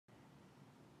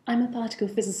I'm a particle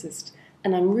physicist,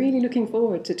 and I'm really looking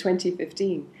forward to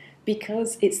 2015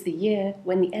 because it's the year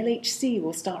when the LHC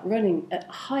will start running at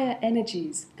higher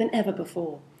energies than ever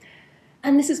before.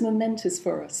 And this is momentous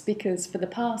for us because for the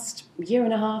past year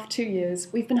and a half, 2 years,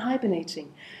 we've been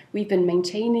hibernating. We've been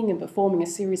maintaining and performing a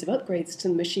series of upgrades to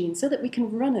the machine so that we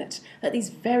can run it at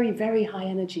these very, very high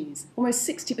energies, almost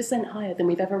 60% higher than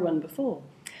we've ever run before.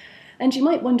 And you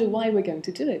might wonder why we're going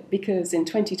to do it, because in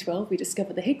 2012 we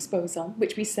discovered the Higgs boson,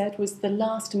 which we said was the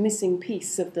last missing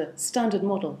piece of the standard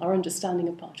model, our understanding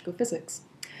of particle physics.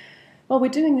 Well, we're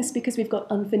doing this because we've got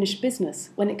unfinished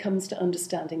business when it comes to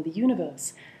understanding the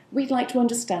universe. We'd like to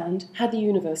understand how the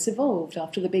universe evolved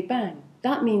after the Big Bang.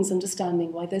 That means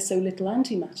understanding why there's so little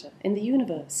antimatter in the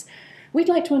universe. We'd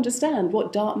like to understand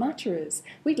what dark matter is.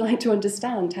 We'd like to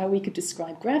understand how we could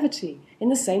describe gravity in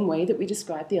the same way that we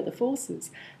describe the other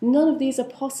forces. None of these are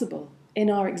possible in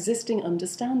our existing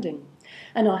understanding.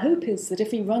 And our hope is that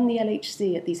if we run the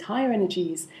LHC at these higher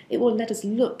energies, it will let us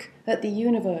look at the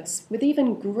universe with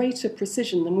even greater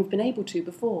precision than we've been able to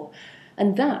before.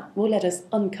 And that will let us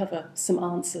uncover some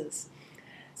answers.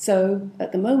 So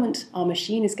at the moment, our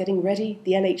machine is getting ready,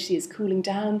 the LHC is cooling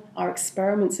down, our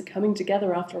experiments are coming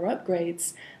together after our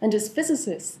upgrades, and as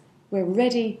physicists, we're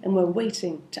ready and we're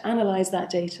waiting to analyze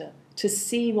that data, to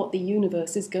see what the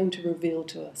universe is going to reveal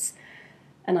to us.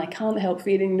 And I can't help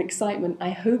feeling an excitement.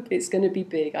 I hope it's going to be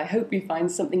big. I hope we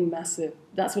find something massive.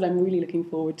 That's what I'm really looking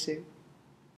forward to.